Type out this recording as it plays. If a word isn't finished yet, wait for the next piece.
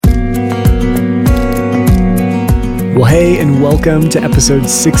Well, hey, and welcome to episode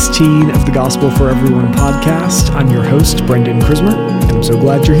 16 of the Gospel for Everyone podcast. I'm your host, Brendan Krismer, and I'm so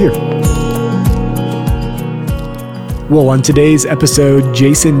glad you're here. Well, on today's episode,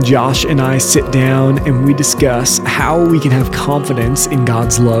 Jason, Josh, and I sit down and we discuss how we can have confidence in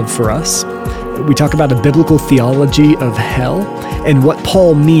God's love for us. We talk about a biblical theology of hell and what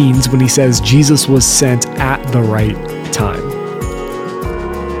Paul means when he says Jesus was sent at the right time.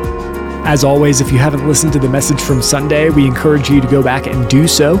 As always, if you haven't listened to the message from Sunday, we encourage you to go back and do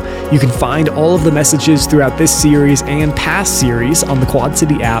so. You can find all of the messages throughout this series and past series on the Quad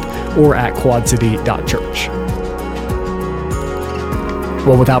City app or at quadcity.church.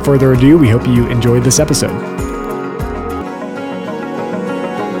 Well, without further ado, we hope you enjoyed this episode.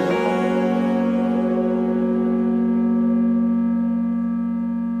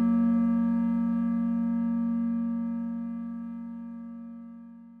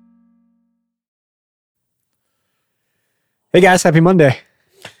 Hey guys, happy Monday.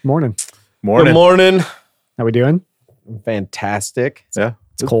 Morning. Good morning. How we doing? Fantastic. Yeah.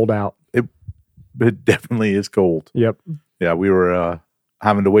 It's cold out. It definitely is cold. Yep. Yeah, we were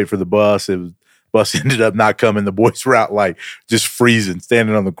having to wait for the bus. Bus ended up not coming. The boys were out like just freezing,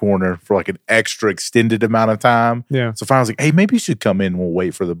 standing on the corner for like an extra extended amount of time. Yeah. So finally I was like, hey, maybe you should come in and we'll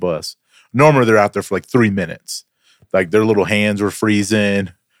wait for the bus. Normally they're out there for like 3 minutes. Like their little hands were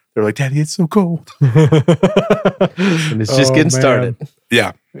freezing. They're like, Daddy, it's so cold. And it's just getting started.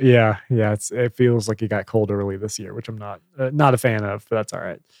 Yeah. It feels like it got cold early this year, which I'm not a fan of, but that's all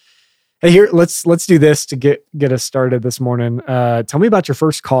right. Hey, here, let's do this to get us started this morning. Tell me about your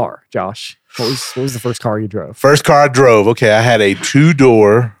first car, Josh. What was the first car you drove? First car I drove. Okay, I had a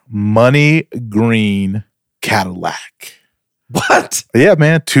 2-door money green Cadillac. What? Yeah,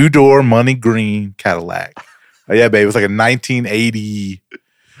 man, 2-door money green Cadillac. Yeah, babe, it was like a 1980.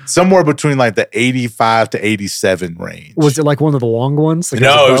 Somewhere between like the 85 to 87 range. Was it like one of the long ones? Like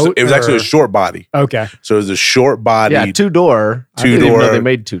No, it was actually a short body. Okay. So it was a short body. Yeah, 2-door. I didn't even know they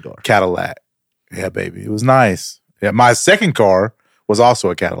made 2-door. Cadillac. Yeah, baby. It was nice. Yeah, my second car was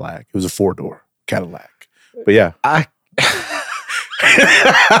also a Cadillac. It was a 4-door Cadillac. But yeah. I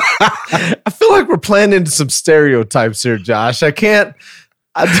feel like we're playing into some stereotypes here, Josh.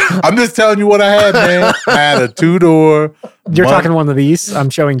 I'm just telling you what I had, man. I had a 2-door. You're talking one of these? I'm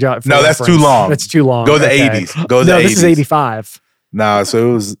showing Josh. No, that's too long. That's too long. Go the 80s. Go the 80s. No, this is 85. No,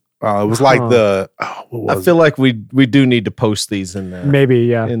 so it was like I feel like we do need to post these in there. Maybe,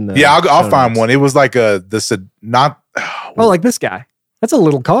 yeah. I'll find one. It was like like this guy. That's a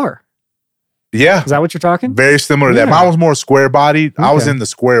little car. Yeah. Is that what you're talking? Very similar to that. Mine was more square bodied. Okay. I was in the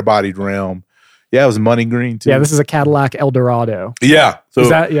square bodied realm. Yeah, it was money green too. Yeah, this is a Cadillac Eldorado. Yeah. So is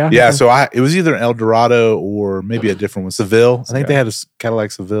that, yeah? Yeah, so it was either an Eldorado or maybe a different one. Seville. I think they had a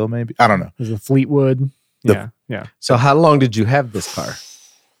Cadillac Seville maybe. I don't know. It was a Fleetwood. Yeah. So how long did you have this car?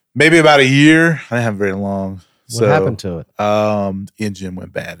 Maybe about a year. I didn't have very long. What happened to it? The engine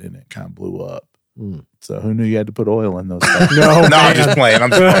went bad and it kind of blew up. So who knew you had to put oil in those things? No, I'm just playing.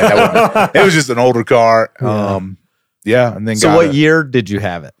 It was just an older car. And then what year did you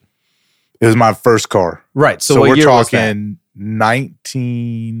have it? It was my first car. Right. So we're what year was talking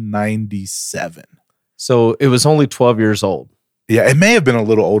 1997. So it was only 12 years old. Yeah, it may have been a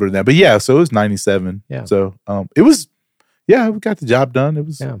little older than that, but yeah, so it was 97. Yeah. So it was, we got the job done. It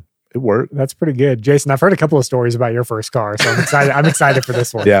was, it worked. That's pretty good. Jason, I've heard a couple of stories about your first car, so I'm excited. I'm excited for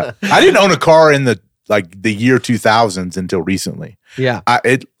this one. Yeah. I didn't own a car in the year 2000s until recently. Yeah.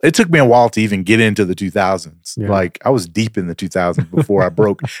 It took me a while to even get into the 2000s. Yeah. Like I was deep in the 2000s before I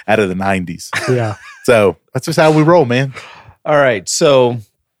broke out of the 90s. Yeah. So that's just how we roll, man. All right. So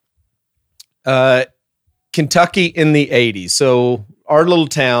Kentucky in the 80s. So our little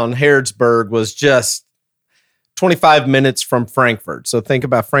town, Harrodsburg, was just 25 minutes from Frankfurt. So think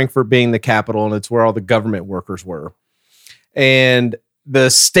about Frankfurt being the capital, and it's where all the government workers were. And the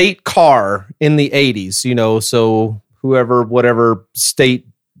state car in the 80s, so whatever state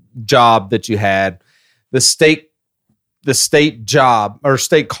job that you had, the state job or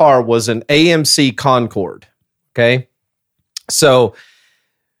state car was an AMC Concorde. Okay. So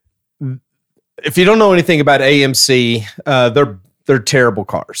if you don't know anything about AMC, they're terrible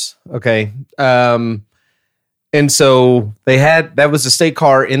cars. Okay. And so that was a state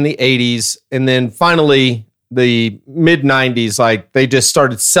car in the 80s. And then finally the mid 90s, they just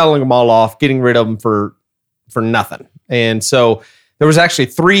started selling them all off, getting rid of them for nothing. And so there was actually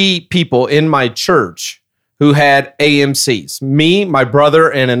 3 people in my church who had AMCs. Me, my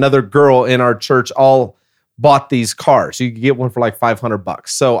brother, and another girl in our church all bought these cars. You could get one for like $500.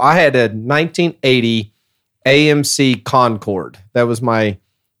 So I had a 1980 AMC Concorde. That was my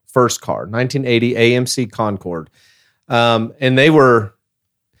first car, 1980 AMC Concorde. And they were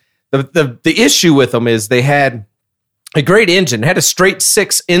the issue with them is they had a great engine, had a straight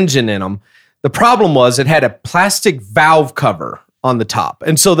 6 engine in them. The problem was it had a plastic valve cover on the top.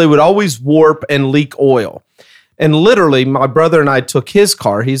 And so they would always warp and leak oil. And literally, my brother and I took his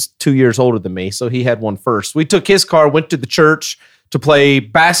car. He's 2 years older than me, so he had one first. We took his car, went to the church to play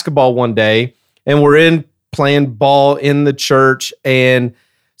basketball one day, and we're in playing ball in the church, and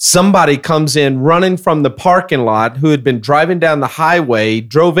somebody comes in running from the parking lot who had been driving down the highway,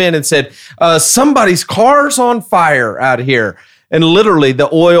 drove in and said, somebody's car's on fire out here. And literally, the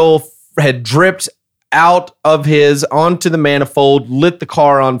oil had dripped out of his onto the manifold, lit the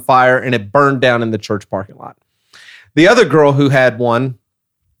car on fire, and it burned down in the church parking lot. The other girl who had one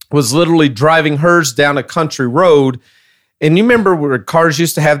was literally driving hers down a country road. And you remember where cars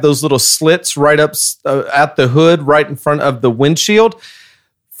used to have those little slits right up at the hood, right in front of the windshield?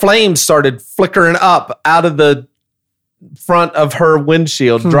 Flames started flickering up out of the front of her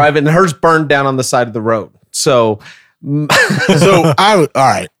windshield, driving. Hers burned down on the side of the road. All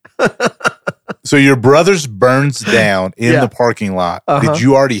right. So your brother's burns down in the parking lot. Did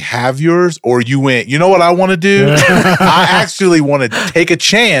you already have yours, or you went, you know what I want to do? I actually want to take a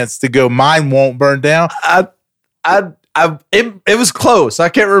chance to go, mine won't burn down. It was close. I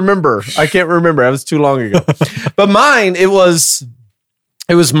can't remember. It was too long ago. But mine, it was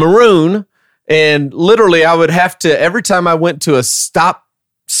maroon, and literally I would have to, every time I went to a stop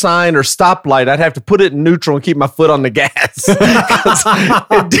sign or stoplight, I'd have to put it in neutral and keep my foot on the gas.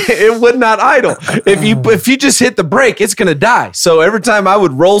 it would not idle. If you just hit the brake, it's going to die. So every time I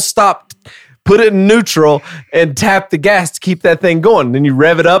would roll stop, put it in neutral and tap the gas to keep that thing going. Then you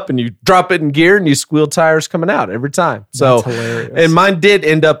rev it up and you drop it in gear and you squeal tires coming out every time. So, that's hilarious. And mine did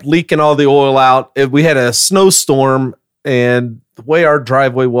end up leaking all the oil out. We had a snowstorm, and the way our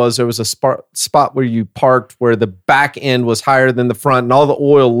driveway was, there was a spot where you parked where the back end was higher than the front, and all the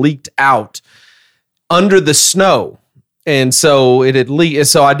oil leaked out under the snow. And so it had leaked. And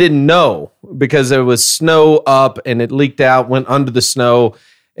so I didn't know because there was snow up and it leaked out, went under the snow.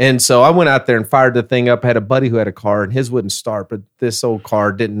 And so I went out there and fired the thing up. I had a buddy who had a car, and his wouldn't start, but this old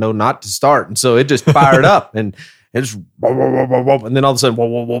car didn't know not to start. And so it just fired up, and it just, and then all of a sudden,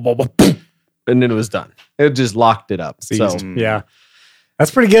 and then it was done. It just locked it up. So yeah,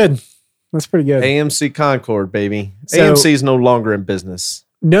 that's pretty good. AMC Concord, baby. So, AMC is no longer in business.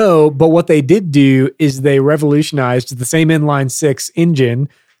 No, but what they did do is they revolutionized the same inline 6 engine,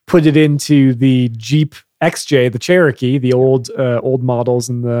 put it into the Jeep XJ, the Cherokee, the old models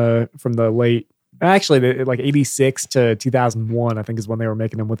from the late, actually like 86 to 2001, I think is when they were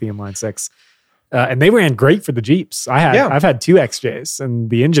making them with the inline 6. And they ran great for the Jeeps. I've had 2 XJs, and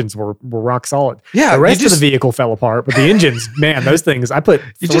the engines were rock solid. Yeah, the rest of the vehicle fell apart, but the engines, man, those things. I put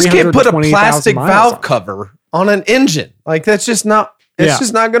you just can't put a plastic valve cover on an engine. Like that's just not. It's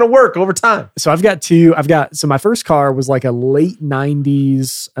just not going to work over time. So I've got 2. So my first car was like a late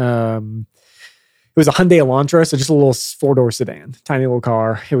 90s. It was a Hyundai Elantra, so just a little 4-door sedan, tiny little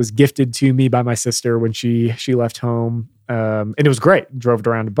car. It was gifted to me by my sister when she left home. And it was great. Drove it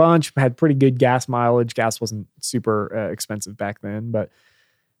around a bunch, had pretty good gas mileage. Gas wasn't super expensive back then, but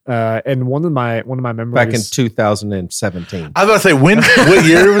and one of my memories back in 2017. I was about to say, what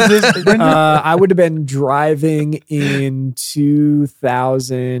year was this? I would have been driving in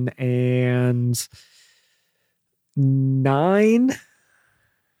 2009.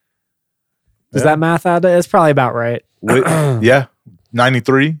 Does that math out? It's probably about right. Yeah.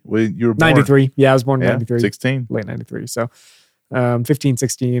 93? You were born? 93. Yeah, I was born in 93. 16. Late 93. So 15,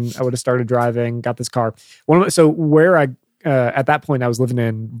 16, I would have started driving, got this car. At that point, I was living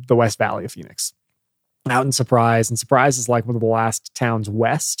in the West Valley of Phoenix, out in Surprise. And Surprise is like one of the last towns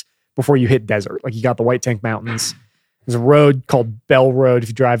west before you hit desert. Like you got the White Tank Mountains. There's a road called Bell Road. If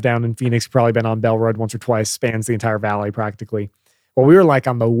you drive down in Phoenix, you've probably been on Bell Road once or twice, spans the entire valley practically. Well, we were like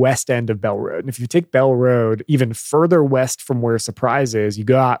on the west end of Bell Road. And if you take Bell Road even further west from where Surprise is, you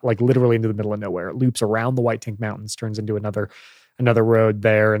go out like literally into the middle of nowhere. It loops around the White Tank Mountains, turns into another road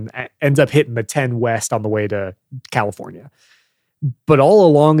there, and ends up hitting the 10 west on the way to California. But all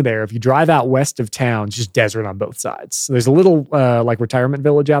along there, if you drive out west of town, it's just desert on both sides. So there's a little like retirement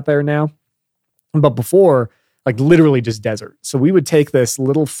village out there now. But before, like literally just desert. So we would take this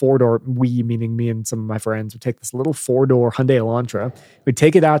little 4-door, we meaning me and some of my friends would take this little 4-door Hyundai Elantra. We'd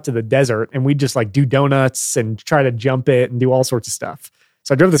take it out to the desert and we'd just like do donuts and try to jump it and do all sorts of stuff.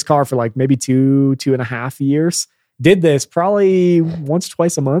 So I drove this car for like maybe 2.5 years. Did this probably once,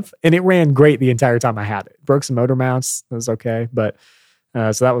 twice a month. And it ran great the entire time I had it. Broke some motor mounts. That was okay. But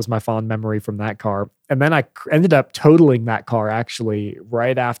so that was my fond memory from that car. And then I ended up totaling that car actually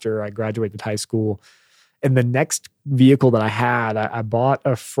right after I graduated high school. And the next vehicle that I had, I bought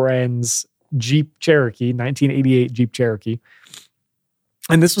a friend's Jeep Cherokee, 1988 Jeep Cherokee.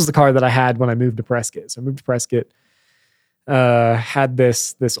 And this was the car that I had when I moved to Prescott. So I moved to Prescott, had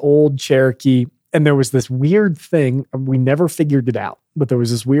this old Cherokee, and there was this weird thing. We never figured it out, but there was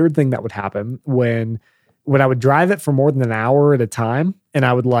this weird thing that would happen when I would drive it for more than an hour at a time, and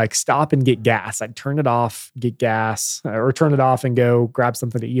I would like stop and get gas. I'd turn it off, get gas, or turn it off and go grab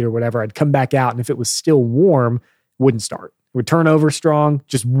something to eat or whatever. I'd come back out, and if it was still warm, it wouldn't start. It would turn over strong,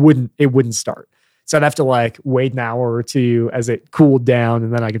 it wouldn't start. So I'd have to like wait an hour or two as it cooled down,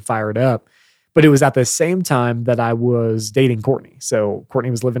 and then I could fire it up. But it was at the same time that I was dating Courtney. So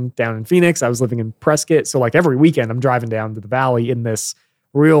Courtney was living down in Phoenix. I was living in Prescott. So like every weekend I'm driving down to the valley in this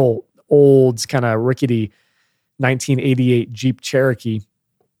real old kind of rickety 1988 Jeep Cherokee,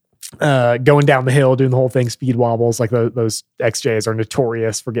 going down the hill, doing the whole thing, speed wobbles. Like those XJs are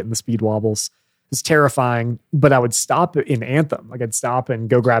notorious for getting the speed wobbles. It's terrifying, but I would stop in Anthem. Like I'd stop and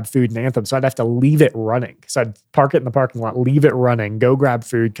go grab food in Anthem. So I'd have to leave it running. So I'd park it in the parking lot, leave it running, go grab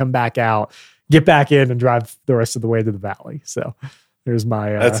food, come back out, get back in and drive the rest of the way to the valley. So there's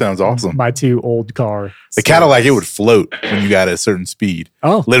my, that sounds awesome. My two old car. The Cadillac, it would float when you got at a certain speed.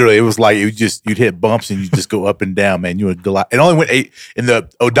 Oh, literally. It was like, you'd hit bumps and you just go up and down, man. You would glide. It only went 8, and the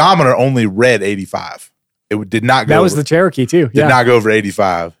odometer only read 85. It did not go. That was the Cherokee too. Did not go over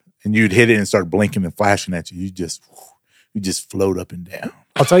 85. And you'd hit it and start blinking and flashing at you. You just float up and down.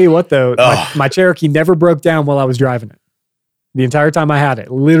 I'll tell you what though, my Cherokee never broke down while I was driving it. The entire time I had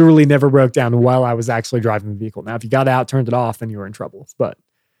it, literally never broke down while I was actually driving the vehicle. Now, if you got out, turned it off, then you were in trouble. But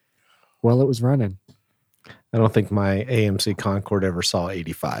well, it was running. I don't think my AMC Concord ever saw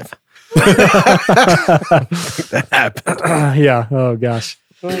 85. That happened. Yeah. Oh gosh.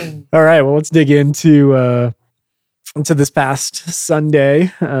 All right. Well, let's dig into this past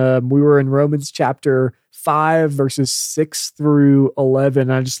Sunday. We were in Romans chapter 5, verses 6 through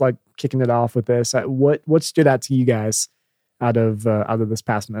 11. I just like kicking it off with this. What stood out to you guys out of this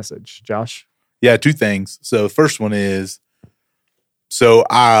past message, Josh? Yeah, 2 things. So first one is,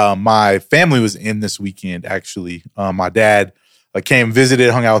 my family was in this weekend, actually. My dad came,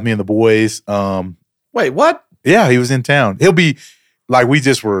 visited, hung out with me and the boys. Wait, what? Yeah, he was in town. He'll be like, we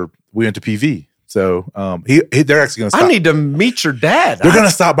went to PV. So they're actually going to stop. I need to meet your dad. They're going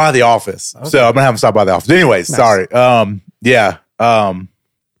to stop by the office. Okay. So I'm going to have them stop by the office. Anyways, nice. Sorry.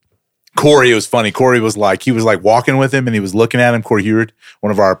 Corey, it was funny. Corey was like, he was like walking with him and he was looking at him. Corey Heward, one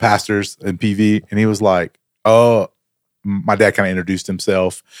of our pastors in PV. And he was like, oh, my dad kind of introduced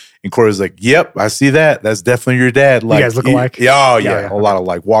himself. And Corey was like, yep, I see that. That's definitely your dad. Like, you guys look alike? Yeah. A lot of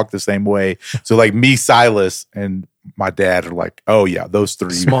like walk the same way. So like me, Silas, and my dad are like, oh yeah, those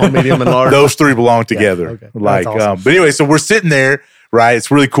 3. Small, medium, and large. Those 3 belong together. Yeah, okay. Like, awesome. But anyway, so we're sitting there, right? It's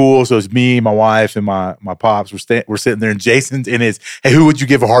really cool. So it's me, my wife, and my pops. We're sitting there, and Jason's in his, hey, who would you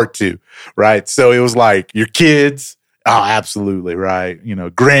give a heart to? Right? So it was like, your kids. Oh, absolutely, right.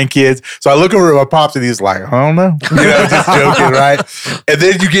 Grandkids. So I look over at my pops and he's like, I don't know. Just joking, right? And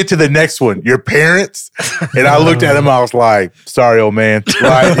then you get to the next one, your parents. And I looked at him, I was like, sorry, old man.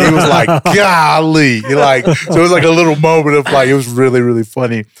 Right? He was like, golly. So it was like a little moment of like, it was really, really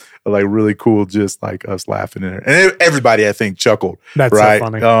funny. Like really cool, just like us laughing in there. And everybody, I think, chuckled. That's right? So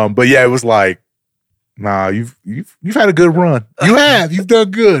funny. But yeah, it was like, nah, you've had a good run. You've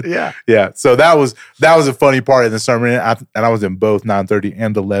done good. Yeah. So that was a funny part of the sermon, and I was in both 9:30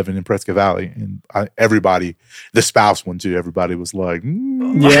 and 11 in Prescott Valley, and everybody, the spouse one too. Everybody was like,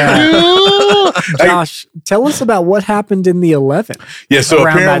 yeah. Josh, tell us about what happened in the 11. Yeah. So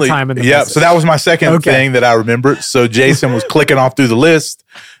around apparently, that time in the message. So that was my second thing that I remembered. So Jason was clicking off through the list.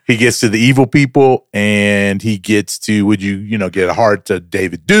 He gets to the evil people, and he gets to, would you get a heart to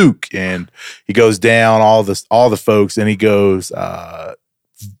David Duke, and he goes down all the folks, and he goes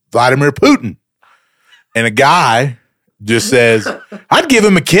Vladimir Putin, and a guy just says, I'd give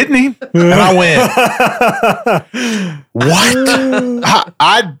him a kidney, and I went,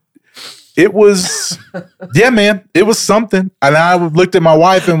 what? It was, yeah, man, it was something, and I looked at my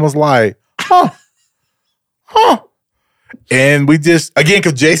wife and was like, huh. And we just, again,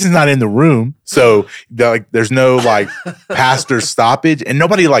 because Jason's not in the room, so there's no like pastor stoppage, and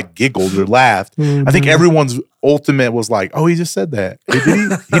nobody like giggled or laughed. Mm-hmm. I think everyone's ultimate was like, oh, he just said that. He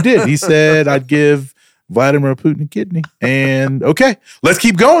did. He said, I'd give Vladimir Putin a kidney. And okay, let's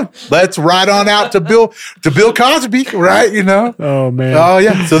keep going. Let's ride on out to Bill Cosby, right? Oh man. Oh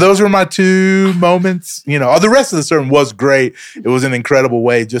yeah. So those were my 2 moments. The rest of the sermon was great. It was an incredible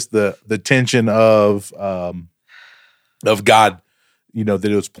way. Just the tension of God, that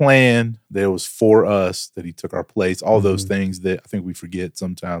it was planned, that it was for us, that he took our place, all those things that I think we forget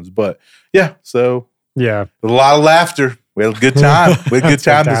sometimes. But yeah, so Yeah. A lot of laughter. We had a good time. We had a good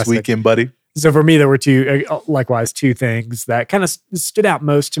time this weekend, buddy. So for me, there were likewise two things that kind of stood out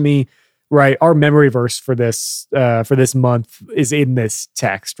most to me. Right, our memory verse for this month is in this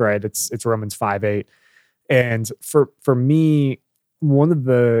text. Right, it's Romans 5:8, and for me, one of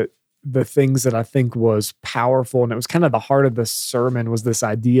the things that I think was powerful, and it was kind of the heart of the sermon, was this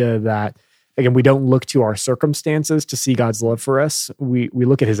idea that, again, we don't look to our circumstances to see God's love for us. We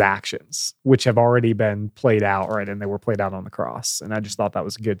look at his actions, which have already been played out, right? And they were played out on the cross. And I just thought that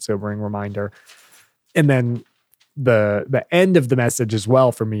was a good, sobering reminder. And then the end of the message as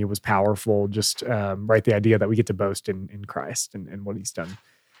well for me was powerful. Just right, the idea that we get to boast in Christ and what he's done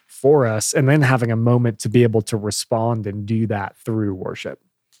for us, and then having a moment to be able to respond and do that through worship.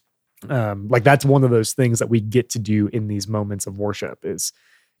 Like that's one of those things that we get to do in these moments of worship is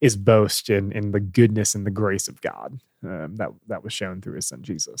boast in the goodness and the grace of God that was shown through his son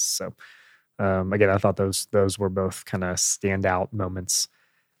Jesus. So again, I thought those were both kind of standout moments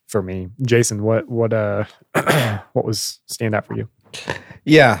for me. Jason, what was standout for you?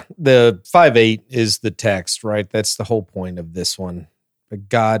 Yeah, the 5:8 is the text, right? That's the whole point of this one. But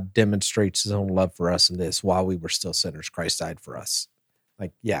God demonstrates his own love for us in this: while we were still sinners, Christ died for us.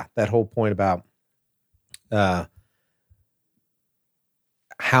 Like, yeah, that whole point about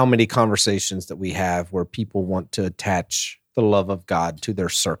how many conversations that we have where people want to attach the love of God to their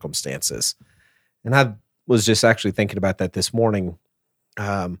circumstances. And I was just actually thinking about that this morning.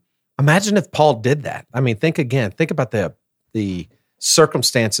 Imagine if Paul did that. I mean, think about the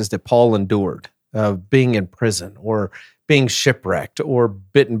circumstances that Paul endured of being in prison or being shipwrecked or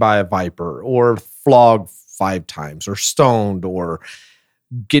bitten by a viper or flogged 5 times or stoned or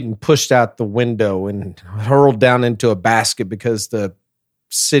getting pushed out the window and hurled down into a basket because the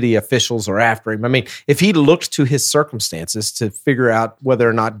city officials are after him. I mean, if he looked to his circumstances to figure out whether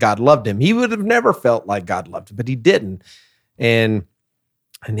or not God loved him, he would have never felt like God loved him, but he didn't. And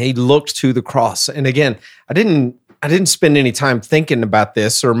he looked to the cross. And again, I didn't spend any time thinking about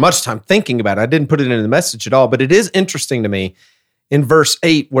this or much time thinking about it. I didn't put it in the message at all, but it is interesting to me in verse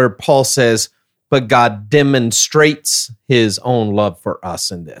 8 where Paul says, but God demonstrates his own love for us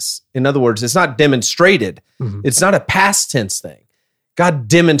in this. In other words, it's not demonstrated. Mm-hmm. It's not a past tense thing. God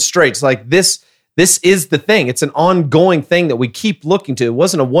demonstrates, like this is the thing. It's an ongoing thing that we keep looking to. It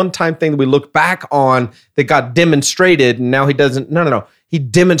wasn't a one-time thing that we look back on that God demonstrated and now he doesn't. No. He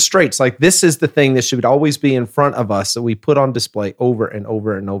demonstrates, like this is the thing that should always be in front of us that we put on display over and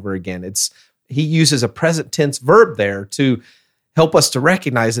over and over again. He uses a present tense verb there to help us to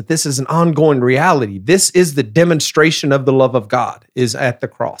recognize that this is an ongoing reality. This is the demonstration of the love of God is at the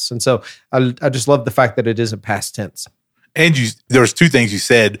cross. And so I just love the fact that it isn't past tense. And there was 2 things you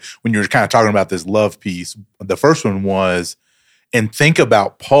said when you were kind of talking about this love piece. The first one was, and think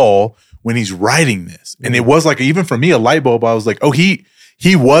about Paul when he's writing this. And it was like, even for me, a light bulb. I was like, oh, he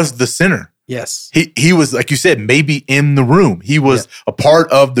was the sinner. Yes. He was, like you said, maybe in the room. He was a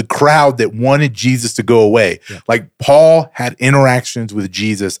part of the crowd that wanted Jesus to go away. Yeah. Like Paul had interactions with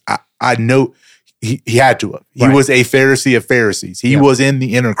Jesus. I know he had to have. He was a Pharisee of Pharisees. He was in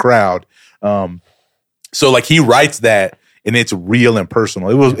the inner crowd. So like he writes that and it's real and personal.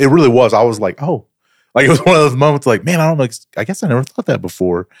 It really was. I was like, oh, like it was one of those moments like, man, I guess I never thought that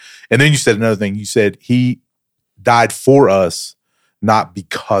before. And then you said another thing. You said he died for us, not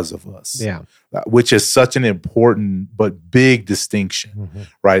because of us. Yeah. Which is such an important but big distinction,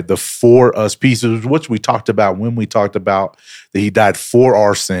 right? The for us piece is what we talked about when we talked about that he died for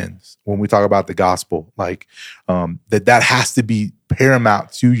our sins. When we talk about the gospel, like that has to be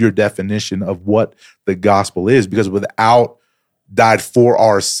paramount to your definition of what the gospel is, because without died for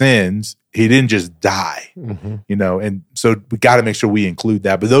our sins, he didn't just die, and so we got to make sure we include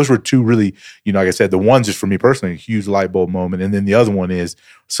that. But those were 2 really, like I said, the one's just for me personally, a huge light bulb moment. And then the other one is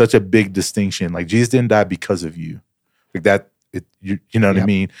such a big distinction. Like Jesus didn't die because of you. Like that, you know what I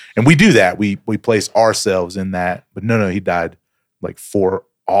mean? And we do that. We place ourselves in that, but no, he died like for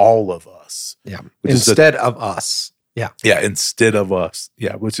all of us. Yeah. Instead of us. Yeah. Yeah. Instead of us.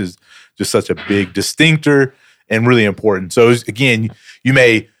 Yeah. Which is just such a big distinctor and really important. So again,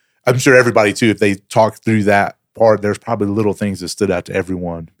 I'm sure everybody too, if they talk through that part, there's probably little things that stood out to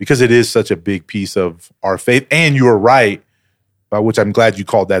everyone because it is such a big piece of our faith. And you're right, by which I'm glad you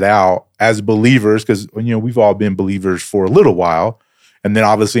called that out as believers, because we've all been believers for a little while, and then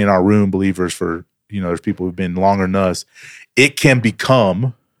obviously in our room, believers for there's people who've been longer than us. It can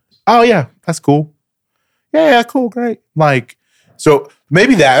become, oh yeah, that's cool. Yeah, cool, great. Like So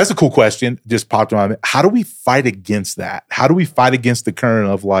maybe that's a cool question. Just popped in my mind. How do we fight against that? How do we fight against the current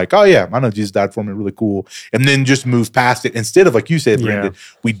of like, oh yeah, I know Jesus died for me, really cool, and then just move past it instead of, like you said, Brendan,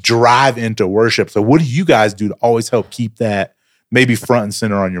 we drive into worship. So what do you guys do to always help keep that maybe front and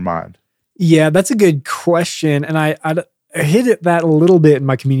center on your mind? Yeah, that's a good question, and I hit it that a little bit in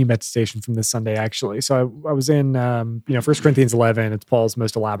my communion meditation from this Sunday, actually. So I was in 1 Corinthians 11. It's Paul's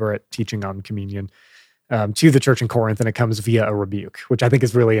most elaborate teaching on communion to the church in Corinth, and it comes via a rebuke, which I think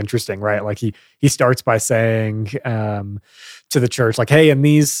is really interesting, right? Like he starts by saying to the church, like, hey, in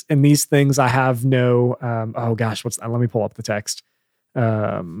these things I have no, let me pull up the text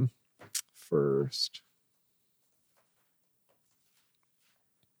first.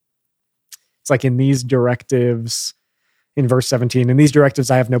 It's like in these directives, in verse 17, in these directives,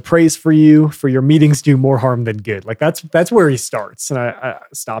 I have no praise for you, for your meetings do more harm than good. Like that's where he starts. And I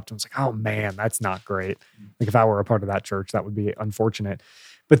stopped and was like, oh man, that's not great. Like if I were a part of that church, that would be unfortunate.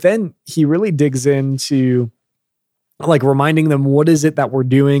 But then he really digs into like reminding them, what is it that we're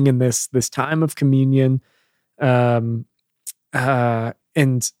doing in this time of communion? And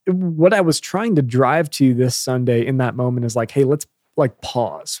what I was trying to drive to this Sunday in that moment is like, hey, let's like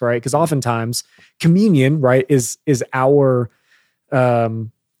pause, right? Because oftentimes communion, right, is our like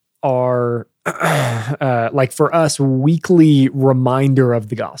for us weekly reminder of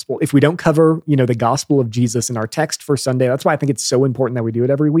the gospel. If we don't cover, the gospel of Jesus in our text for Sunday, that's why I think it's so important that we do it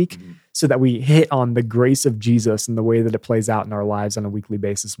every week, so that we hit on the grace of Jesus and the way that it plays out in our lives on a weekly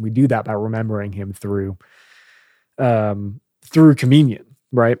basis. And we do that by remembering him through communion,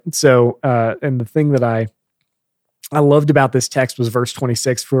 right? So, and the thing that I loved about this text was verse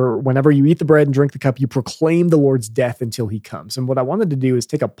 26, for whenever you eat the bread and drink the cup, you proclaim the Lord's death until he comes. And what I wanted to do is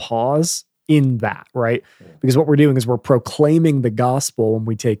take a pause in that, right? Because what we're doing is we're proclaiming the gospel when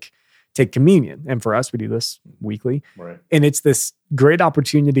we take communion. And for us, we do this weekly. Right. And it's this great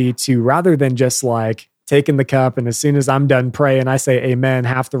opportunity to, rather than just like taking the cup and as soon as I'm done praying, I say amen,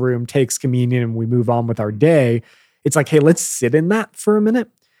 half the room takes communion and we move on with our day. It's like, hey, let's sit in that for a minute.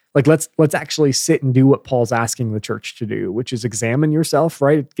 Like let's actually sit and do what Paul's asking the church to do, which is examine yourself,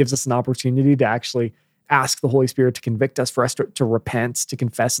 right? It gives us an opportunity to actually ask the Holy Spirit to convict us, for us to repent, to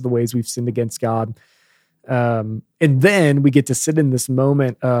confess the ways we've sinned against God. And then we get to sit in this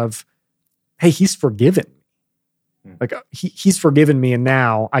moment of, hey, he's forgiven me. Like he's forgiven me, and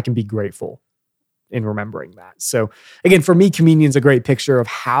now I can be grateful in remembering that. So again, for me, communion's a great picture of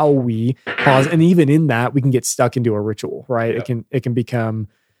how we pause. And even in that, we can get stuck into a ritual, right? Yeah. It can become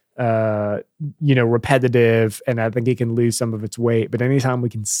repetitive, and I think it can lose some of its weight. But anytime we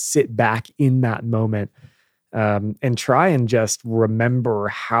can sit back in that moment and try and just remember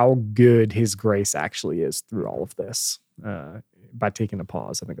how good his grace actually is through all of this by taking a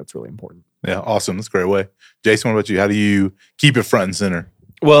pause, I think that's really important. Yeah, awesome. That's a great way. Jason, what about you? How do you keep it front and center?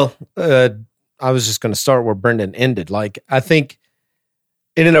 Well, I was just going to start where Brendan ended. Like, I think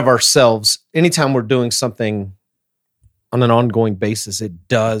in and of ourselves, anytime we're doing something on an ongoing basis, it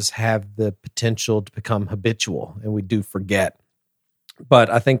does have the potential to become habitual, and we do forget. But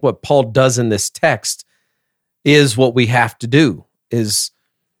I think what Paul does in this text is what we have to do, is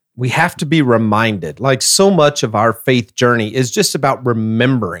we have to be reminded. Like, so much of our faith journey is just about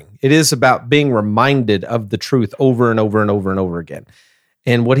remembering. It is about being reminded of the truth over and over and over and over again.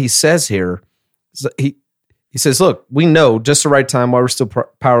 And what he says here, he says, look, we know just the right time while we're still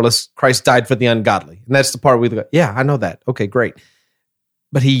powerless, Christ died for the ungodly. And that's the part we go, yeah, I know that. Okay, great.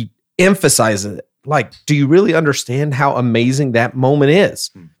 But he emphasizes it. Like, do you really understand how amazing that moment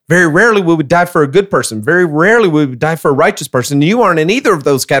is? Very rarely we would die for a good person. Very rarely we would die for a righteous person. You aren't in either of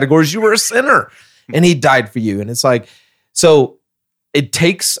those categories. You were a sinner, and he died for you. And it's like, so it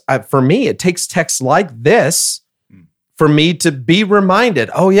takes, for me, it takes texts like this for me to be reminded,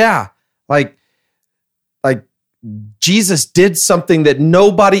 oh yeah, like Jesus did something that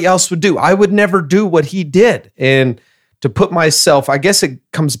nobody else would do. I would never do what he did. And to put myself, I guess it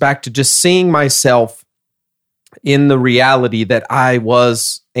comes back to just seeing myself in the reality that I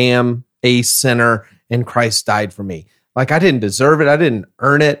am a sinner and Christ died for me. Like, I didn't deserve it. I didn't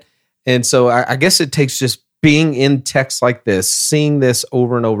earn it. And so I guess it takes just being in texts like this, seeing this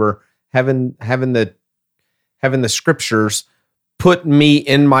over and over, having the scriptures put me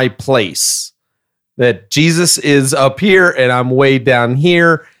in my place. That Jesus is up here and I'm way down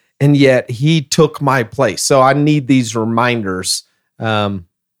here, and yet he took my place. So I need these reminders on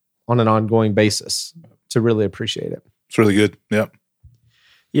an ongoing basis to really appreciate it. It's really good. Yep.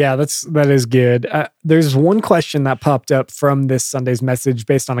 Yeah, that is good. There's one question that popped up from this Sunday's message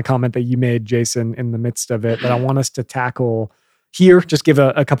based on a comment that you made, Jason, in the midst of it that I want us to tackle here. Just give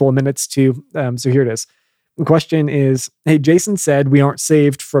a couple of minutes to. So here it is. The question is, hey, Jason said we aren't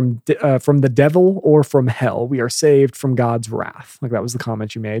saved from the devil or from hell. We are saved from God's wrath. Like that was the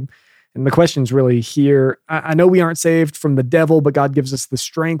comment you made. And the question's really here. I know we aren't saved from the devil, but God gives us the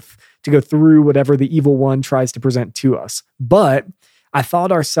strength to go through whatever the evil one tries to present to us. But I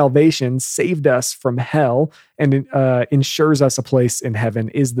thought our salvation saved us from hell and ensures us a place in heaven.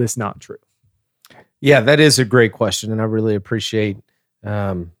 Is this not true? Yeah, that is a great question, and I really appreciate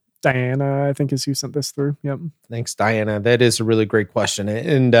Diana, I think, is who sent this through. Yep. Thanks, Diana. That is a really great question,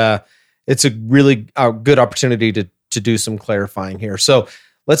 and it's a really good opportunity to do some clarifying here. So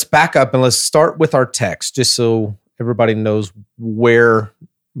let's back up and let's start with our text, just so everybody knows where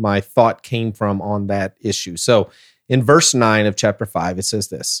my thought came from on that issue. So in verse 9 of chapter 5, it says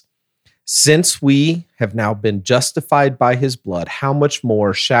this: "Since we have now been justified by his blood, how much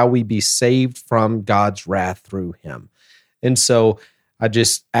more shall we be saved from God's wrath through him?" And so I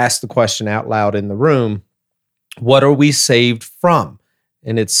just asked the question out loud in the room, what are we saved from?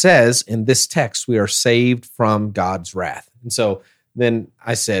 And it says in this text, we are saved from God's wrath. And so then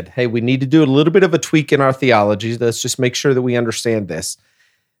I said, hey, we need to do a little bit of a tweak in our theology. Let's just make sure that we understand this,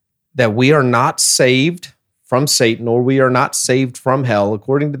 that we are not saved from Satan, or we are not saved from hell.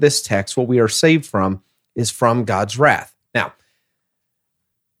 According to this text, what we are saved from is from God's wrath. Now,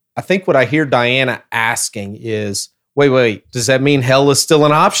 I think what I hear Diana asking is, wait, does that mean hell is still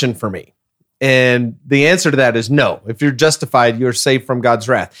an option for me? And the answer to that is no. If you're justified, you're saved from God's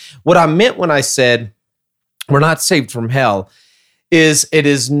wrath. What I meant when I said we're not saved from hell is it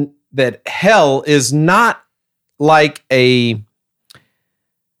is that hell is not like a,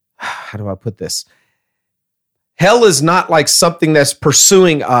 how do I put this? Hell is not like something that's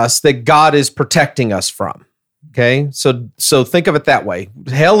pursuing us that God is protecting us from. Okay? So think of it that way.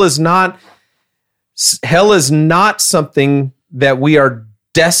 Hell is not something that we are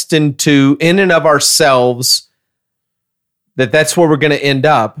destined to in and of ourselves, that's where we're going to end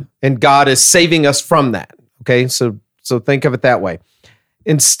up, and God is saving us from that. Okay? So think of it that way.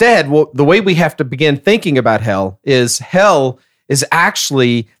 Instead, the way we have to begin thinking about hell is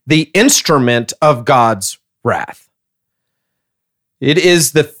actually the instrument of God's wrath. It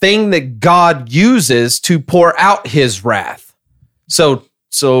is the thing that God uses to pour out his wrath. So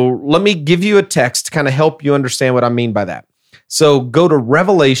let me give you a text to kind of help you understand what I mean by that. So go to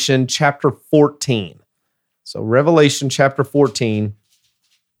Revelation chapter 14. So Revelation chapter 14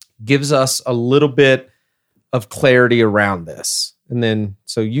 gives us a little bit of clarity around this. And then,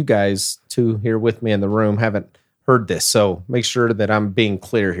 so you guys too here with me in the room haven't heard this. So make sure that I'm being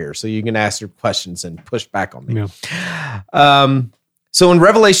clear here so you can ask your questions and push back on me. Yeah. So in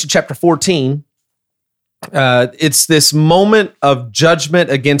Revelation chapter 14, it's this moment of judgment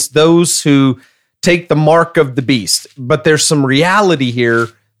against those who take the mark of the beast. But there's some reality here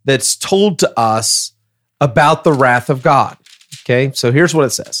that's told to us about the wrath of God. Okay, so here's what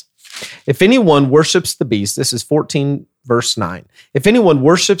it says. If anyone worships the beast, this is 14 verse 9. If anyone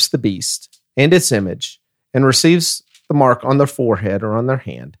worships the beast and its image and receives the mark on their forehead or on their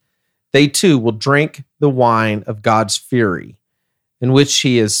hand, they too will drink the wine of God's fury, which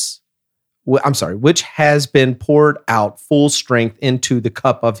has been poured out full strength into the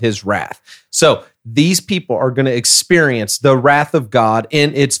cup of his wrath. So these people are going to experience the wrath of God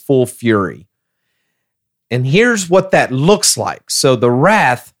in its full fury. And here's what that looks like. So the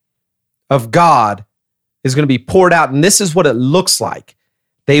wrath of God is going to be poured out, and this is what it looks like.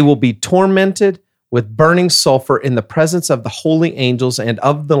 They will be tormented with burning sulfur in the presence of the holy angels and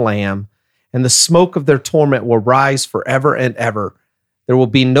of the Lamb, and the smoke of their torment will rise forever and ever. There will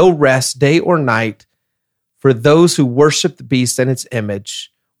be no rest, day or night, for those who worship the beast and its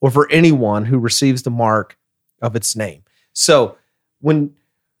image, or for anyone who receives the mark of its name. So when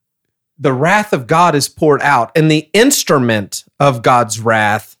the wrath of God is poured out, and the instrument of God's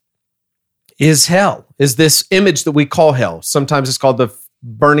wrath is hell, is this image that we call hell. Sometimes it's called the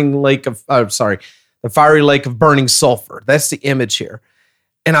fiery lake of burning sulfur. That's the image here.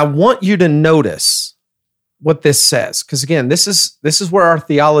 And I want you to notice what this says, because again, this is where our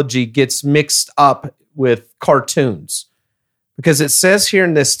theology gets mixed up with cartoons, because it says here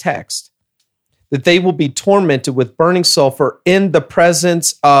in this text that they will be tormented with burning sulfur in the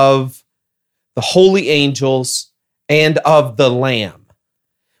presence of the holy angels and of the Lamb.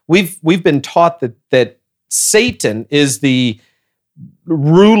 We've been taught that Satan is the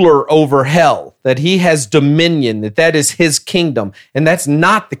ruler over hell, that he has dominion, that is his kingdom, and that's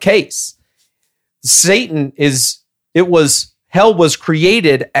not the case. Hell was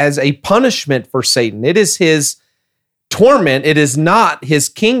created as a punishment for Satan. It is his torment. It is not his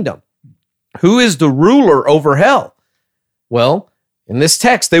kingdom. Who is the ruler over hell? Well, In this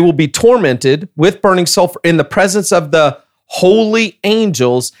text, they will be tormented with burning sulfur in the presence of the holy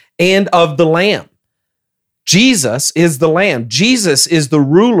angels and of the Lamb. Jesus is the Lamb. Jesus is the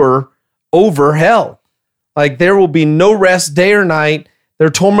ruler over hell. Like, there will be no rest day or night. Their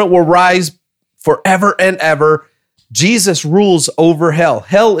torment will rise forever and ever. Jesus rules over hell.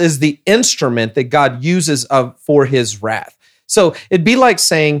 Hell is the instrument that God uses for his wrath. So it'd be like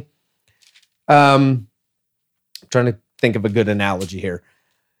saying, I'm trying to think of a good analogy here.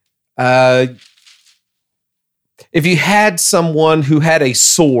 If you had someone who had a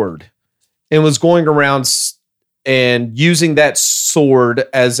sword and was going around and using that sword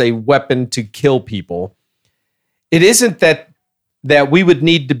as a weapon to kill people, it isn't that we would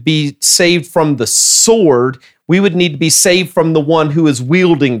need to be saved from the sword. We would need to be saved from the one who is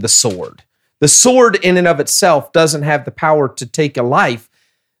wielding the sword. The sword in and of itself doesn't have the power to take a life.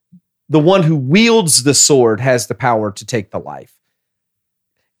 The one who wields the sword has the power to take the life.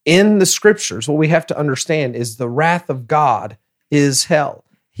 In the scriptures, what we have to understand is the wrath of God is hell.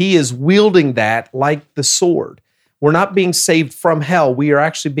 He is wielding that like the sword. We're not being saved from hell. We are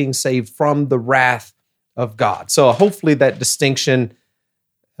actually being saved from the wrath of God. So hopefully that distinction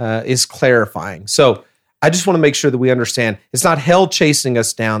is clarifying. So I just want to make sure that we understand it's not hell chasing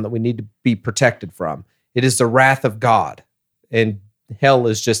us down that we need to be protected from. It is the wrath of God. And hell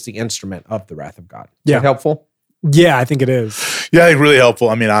is just the instrument of the wrath of God. Is that helpful? Yeah, I think it is. Yeah, it's really helpful.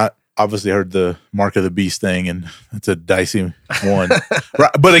 I mean, I obviously heard the mark of the beast thing, and it's a dicey one.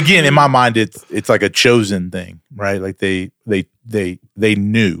 Right. But again, in my mind, it's like a chosen thing, right? Like they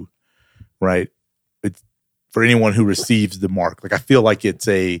knew, right? It's for anyone who receives the mark. Like, I feel like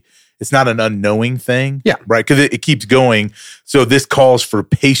it's not an unknowing thing, right? Because it keeps going. So this calls for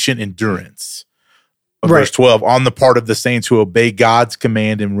patient endurance. Verse 12, on the part of the saints who obey God's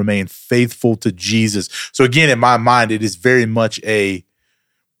command and remain faithful to Jesus. So again, in my mind, it is very much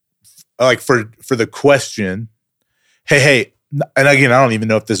like for the question, hey, and again, I don't even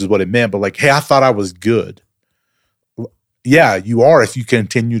know if this is what it meant, but like, hey, I thought I was good. Yeah, you are if you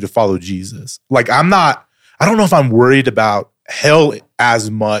continue to follow Jesus. Like, I don't know if I'm worried about hell as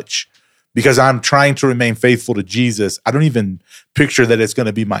much because I'm trying to remain faithful to Jesus. I don't even picture that it's going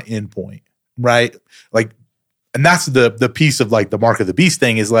to be my end point. Right? Like, and that's the piece of like the mark of the beast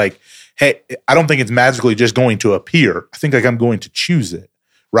thing is like, hey, I don't think it's magically just going to appear. I think like I'm going to choose it.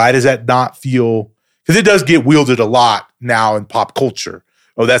 Right? Does that not feel, because it does get wielded a lot now in pop culture.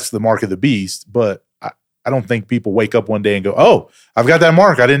 Oh, that's the mark of the beast. But I don't think people wake up one day and go, oh, I've got that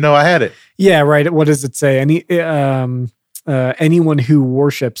mark. I didn't know I had it. Yeah, right. What does it say? Anyone who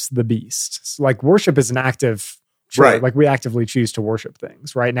worships the beast. So like, worship is an active. Sure, right. Like, we actively choose to worship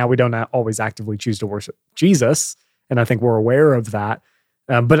things. Right now, we don't always actively choose to worship Jesus, and I think we're aware of that.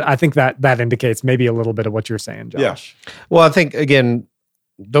 But I think that indicates maybe a little bit of what you're saying, Josh. Yeah. Well, I think, again,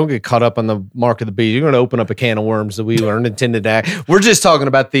 don't get caught up on the mark of the beast. You're going to open up a can of worms that we weren't intended to. We're just talking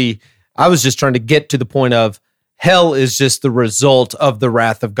about I was just trying to get to the point of hell is just the result of the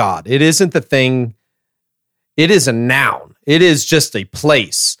wrath of God. It isn't the thing. It is a noun. It is just a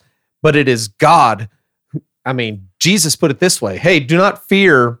place, but it is God. I mean, Jesus put it this way. Hey, do not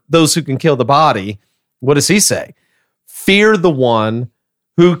fear those who can kill the body. What does he say? Fear the one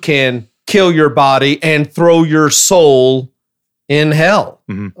who can kill your body and throw your soul in hell.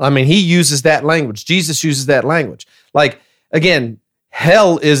 Mm-hmm. I mean, he uses that language. Jesus uses that language. Like, again,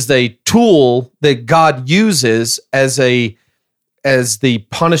 hell is the tool that God uses as the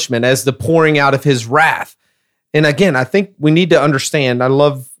punishment, as the pouring out of his wrath. And again, I think we need to understand, I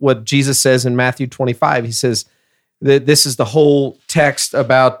love what Jesus says in Matthew 25. He says that this is the whole text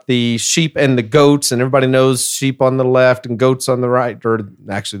about the sheep and the goats, and everybody knows sheep on the left and goats on the right, or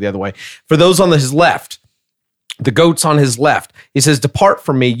actually the other way. For those on his left, the goats on his left, he says, depart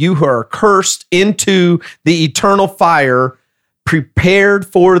from me, you who are cursed, into the eternal fire prepared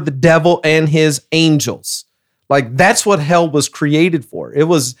for the devil and his angels. Like, that's what hell was created for.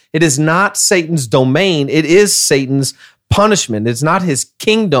 It is not Satan's domain. It is Satan's punishment. It's not his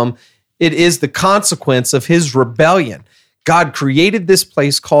kingdom. It is the consequence of his rebellion. God created this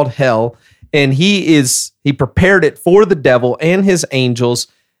place called hell, and he prepared it for the devil and his angels.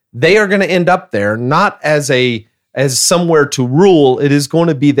 They are going to end up there, not as somewhere to rule. It is going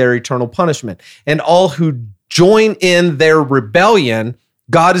to be their eternal punishment. And all who join in their rebellion,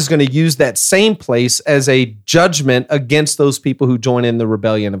 God is going to use that same place as a judgment against those people who join in the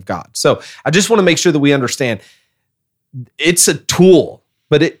rebellion of God. So I just want to make sure that we understand it's a tool,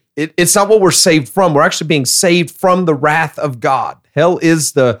 but it's not what we're saved from. We're actually being saved from the wrath of God. Hell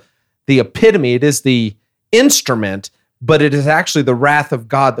is the epitome. It is the instrument, but it is actually the wrath of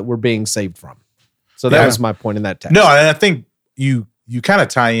God that we're being saved from. So that was my point in that text. No, and I think you you kind of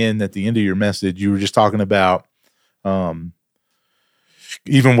tie in at the end of your message. You were just talking about,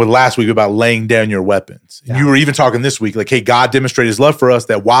 even with last week, about laying down your weapons. Yeah. You were even talking this week, like, hey, God demonstrated his love for us,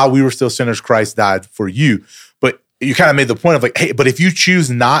 that while we were still sinners, Christ died for you. But you kind of made the point of like, hey, but if you choose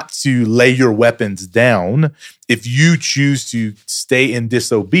not to lay your weapons down, if you choose to stay in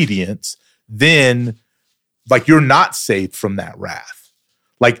disobedience, then like you're not saved from that wrath.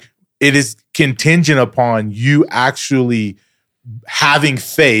 Like it is contingent upon you actually having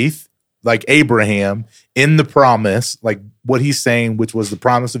faith, like Abraham, in the promise, like what he's saying, which was the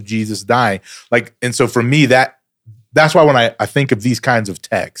promise of Jesus dying. Like, and so for me, that's why when I think of these kinds of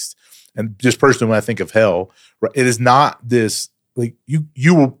texts, and just personally when I think of hell, it is not this like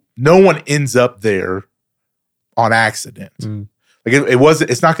you will. No one ends up there on accident. Like it wasn't.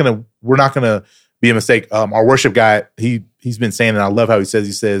 It's not gonna. We're not gonna be a mistake. Our worship guy, he's been saying, and I love how he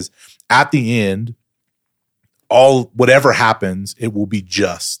says at the end, whatever happens, it will be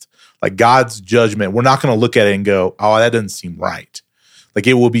just. Like God's judgment, we're not going to look at it and go, oh, that doesn't seem right. Like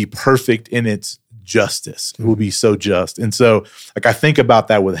it will be perfect in its justice. It will be so just. And so like I think about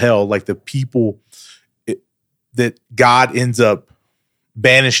that with hell, like the people that God ends up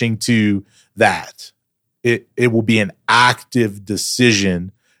banishing to that, it will be an active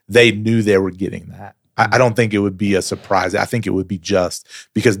decision. They knew they were getting that. I don't think it would be a surprise. I think it would be just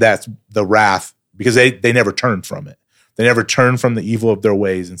because that's the wrath, because they never turned from it. They never turn from the evil of their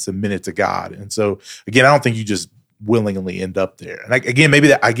ways and submit it to God. And so, again, I don't think you just willingly end up there. And I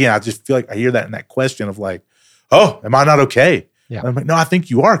just feel like I hear that in that question of like, oh, am I not okay? Yeah. And I'm like, no, I think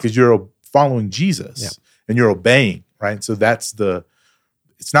you are because you're following Jesus and you're obeying, right? So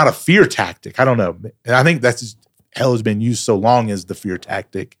it's not a fear tactic. I don't know. And I think that's just, hell has been used so long as the fear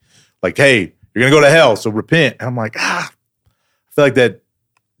tactic. Like, hey, you're going to go to hell, so repent. And I'm like, I feel like that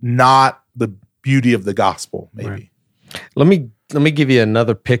not the beauty of the gospel, maybe. Right. Let me give you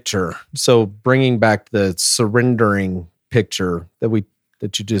another picture. So bringing back the surrendering picture that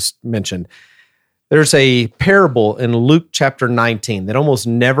you just mentioned, there's a parable in Luke chapter 19 that almost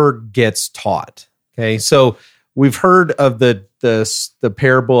never gets taught. Okay, so we've heard of the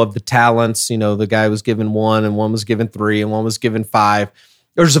parable of the talents. You know, the guy was given 1, and one was given 3, and one was given 5.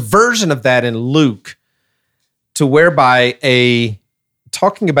 There's a version of that in Luke, to whereby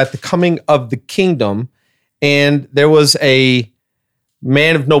talking about the coming of the kingdom. And there was a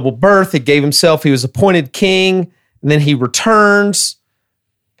man of noble birth. He gave himself. He was appointed king. And then he returns.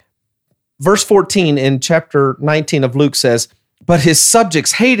 Verse 14 in chapter 19 of Luke says, but his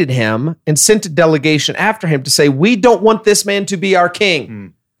subjects hated him and sent a delegation after him to say, we don't want this man to be our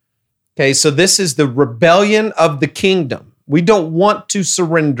king. Okay, so this is the rebellion of the kingdom. We don't want to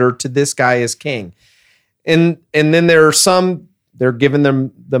surrender to this guy as king. And then there are some... They're giving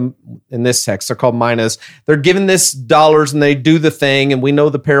them in this text, they're called minas. They're given this dollars and they do the thing, and we know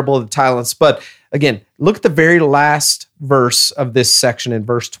the parable of the talents. But again, look at the very last verse of this section in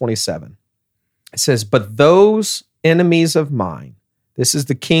verse 27. It says, but those enemies of mine, this is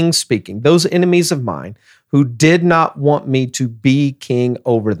the king speaking, those enemies of mine who did not want me to be king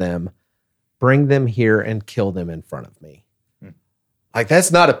over them, bring them here and kill them in front of me. Like,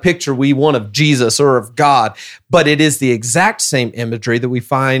 that's not a picture we want of Jesus or of God, but it is the exact same imagery that we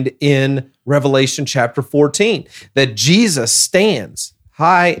find in Revelation chapter 14, that Jesus stands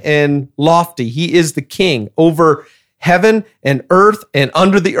high and lofty. He is the king over heaven and earth and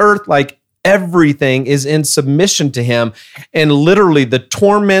under the earth. Like, everything is in submission to him. And literally the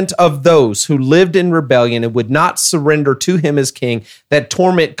torment of those who lived in rebellion and would not surrender to him as king, that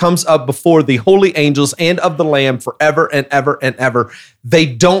torment comes up before the holy angels and of the Lamb forever and ever and ever. They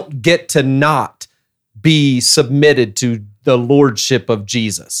don't get to not be submitted to the lordship of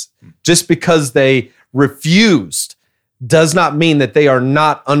Jesus. Just because they refused does not mean that they are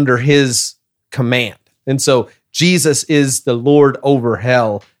not under his command. And so Jesus is the Lord over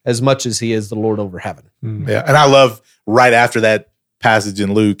hell as much as he is the Lord over heaven. Yeah, and I love right after that passage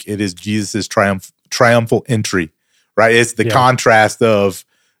in Luke, it is Jesus' triumphal entry, right? It's the contrast of,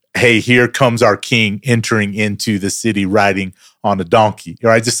 hey, here comes our king entering into the city riding on a donkey,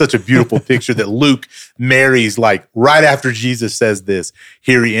 right? Just such a beautiful picture that Luke marries, like right after Jesus says this,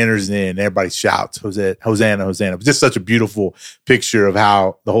 here he enters in, everybody shouts, Hosanna, Hosanna, Hosanna. Just such a beautiful picture of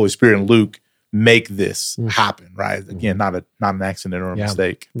how the Holy Spirit and Luke make this happen, right? Again, not an accident or a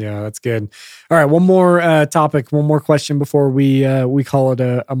mistake. Yeah, that's good. All right, one more topic, one more question before we call it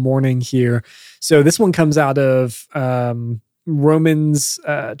a morning here. So this one comes out of Romans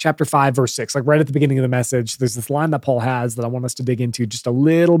chapter 5, verse 6, like right at the beginning of the message. There's this line that Paul has that I want us to dig into just a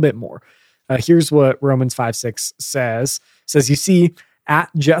little bit more. Here's what Romans 5:6 says. It says, you see, at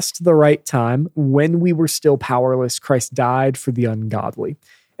just the right time, when we were still powerless, Christ died for the ungodly.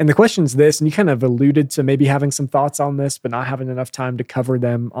 And the question is this, and you kind of alluded to maybe having some thoughts on this, but not having enough time to cover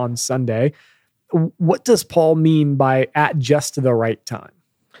them on Sunday. What does Paul mean by at just the right time?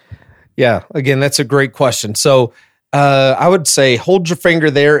 Yeah, again, that's a great question. So I would say hold your finger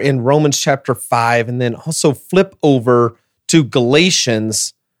there in Romans chapter 5, and then also flip over to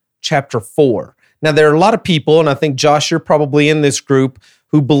Galatians chapter 4. Now, there are a lot of people, and I think, Josh, you're probably in this group,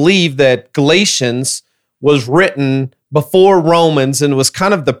 who believe that Galatians was written before Romans and was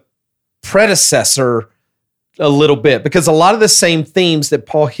kind of the predecessor a little bit, because a lot of the same themes that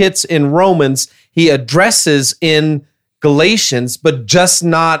Paul hits in Romans, he addresses in Galatians, but just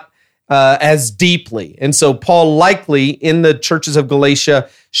not as deeply. And so Paul likely in the churches of Galatia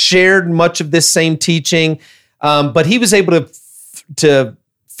shared much of this same teaching, but he was able to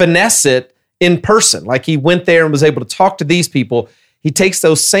finesse it in person. Like he went there and was able to talk to these people. He takes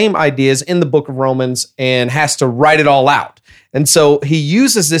those same ideas in the book of Romans and has to write it all out. And so he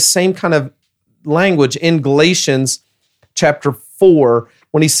uses this same kind of language in Galatians chapter 4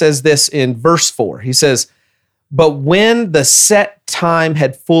 when he says this in verse 4. He says, "But when the set time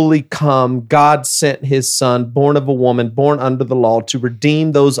had fully come, God sent his son, born of a woman, born under the law, to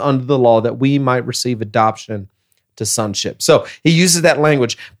redeem those under the law, that we might receive adoption to sonship." So he uses that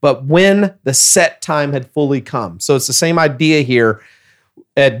language, but when the set time had fully come. So it's the same idea here,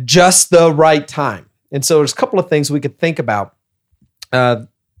 at just the right time. And so there's a couple of things we could think about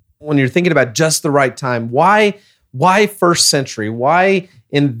when you're thinking about just the right time. Why first century? Why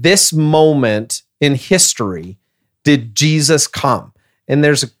in this moment in history did Jesus come? And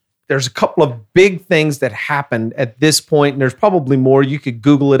there's a couple of big things that happened at this point, and there's probably more. You could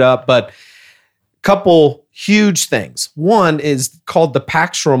Google it up, but a couple huge things. One is called the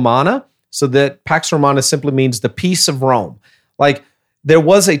Pax Romana. So that Pax Romana simply means the peace of Rome. Like there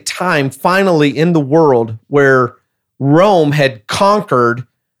was a time finally in the world where Rome had conquered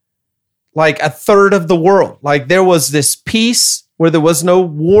like a third of the world. Like there was this peace where there was no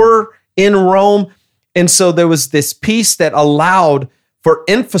war in Rome. And so there was this peace that allowed for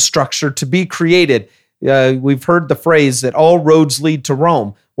infrastructure to be created. We've heard the phrase that all roads lead to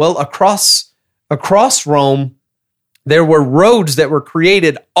Rome. Well, across Rome, there were roads that were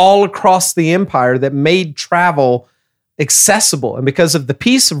created all across the empire that made travel accessible. And because of the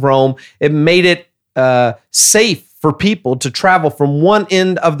peace of Rome, it made it safe for people to travel from one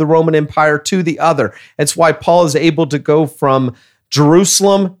end of the Roman Empire to the other. That's why Paul is able to go from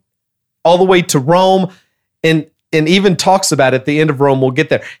Jerusalem all the way to Rome, and even talks about at the end of Rome. We'll get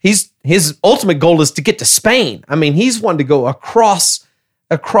there. His ultimate goal is to get to Spain. I mean, he's wanted to go across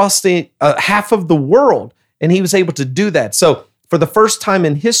the half of the world, and he was able to do that. So for the first time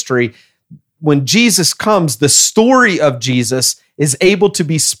in history, when Jesus comes, the story of Jesus is able to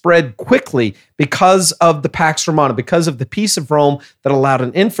be spread quickly because of the Pax Romana, because of the peace of Rome that allowed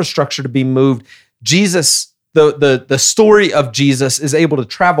an infrastructure to be moved. Jesus, the story of Jesus is able to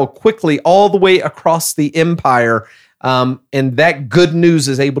travel quickly all the way across the empire, and that good news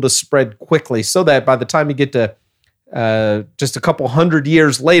is able to spread quickly so that by the time you get to just a couple hundred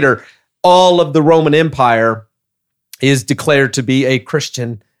years later, all of the Roman Empire is declared to be a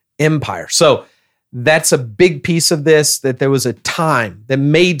Christian empire. So that's a big piece of this, that there was a time that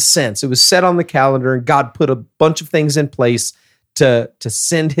made sense. It was set on the calendar, and God put a bunch of things in place to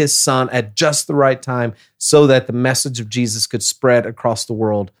send his son at just the right time so that the message of Jesus could spread across the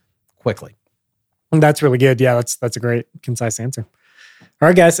world quickly. That's really good. Yeah, that's a great, concise answer. All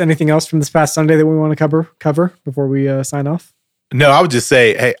right, guys, anything else from this past Sunday that we want to cover before we sign off? No, I would just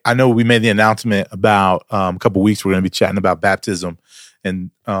say, hey, I know we made the announcement about a couple of weeks. We're going to be chatting about baptism,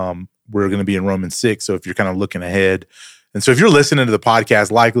 and we're going to be in Romans 6. So if you're kind of looking ahead, and so if you're listening to the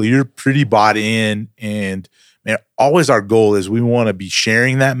podcast, likely you're pretty bought in. And man, always our goal is we want to be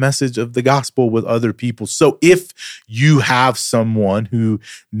sharing that message of the gospel with other people. So if you have someone who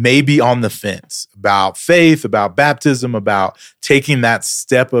may be on the fence about faith, about baptism, about taking that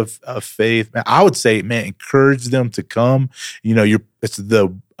step of faith, man, I would say, man, encourage them to come. You know, it's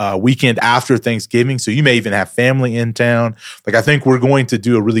the weekend after Thanksgiving, so you may even have family in town. Like, I think we're going to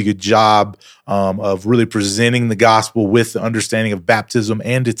do a really good job of really presenting the gospel with the understanding of baptism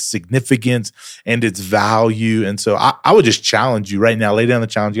and its significance and its value. And so I would just challenge you right now, lay down the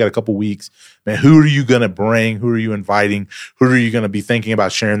challenge. You got a couple weeks, man. Who are you going to bring? Who are you inviting? Who are you going to be thinking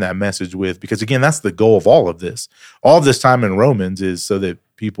about sharing that message with? Because again, that's the goal of all of this. All of this time in Romans is so that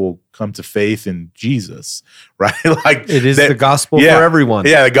people come to faith in Jesus, right? Like it is the gospel for everyone.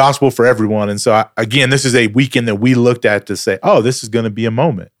 Yeah, the gospel for everyone. And so again, this is a weekend that we looked at to say, oh, this is going to be a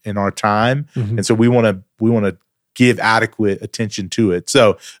moment in our time. Mm-hmm. And so we want to give adequate attention to it.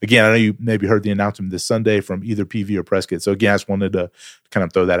 So again, I know you maybe heard the announcement this Sunday from either PV or press kit. So again, I just wanted to kind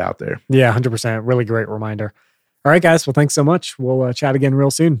of throw that out there. Yeah, 100%. Really great reminder. All right, guys. Well, thanks so much. We'll chat again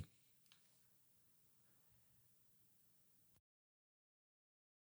real soon.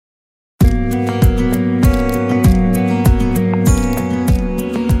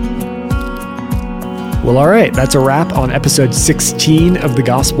 Well, all right. That's a wrap on episode 16 of the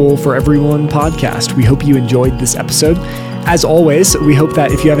Gospel for Everyone podcast. We hope you enjoyed this episode. As always, we hope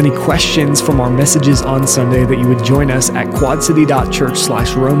that if you have any questions from our messages on Sunday, that you would join us at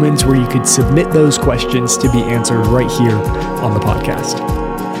quadcity.church/Romans, where you could submit those questions to be answered right here on the podcast.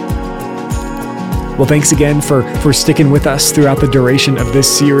 Well, thanks again for sticking with us throughout the duration of this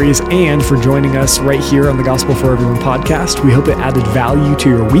series and for joining us right here on the Gospel for Everyone podcast. We hope it added value to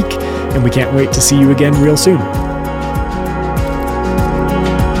your week, and we can't wait to see you again real soon.